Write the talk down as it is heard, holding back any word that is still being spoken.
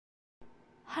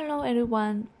Hello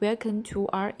everyone, welcome to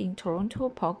our in Toronto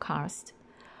podcast.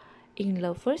 In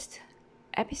the first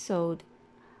episode,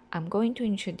 I'm going to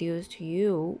introduce to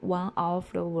you one of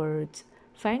the world's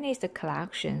finest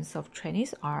collections of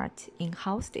Chinese art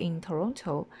housed in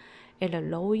Toronto at the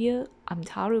Royal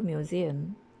Ontario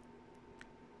Museum.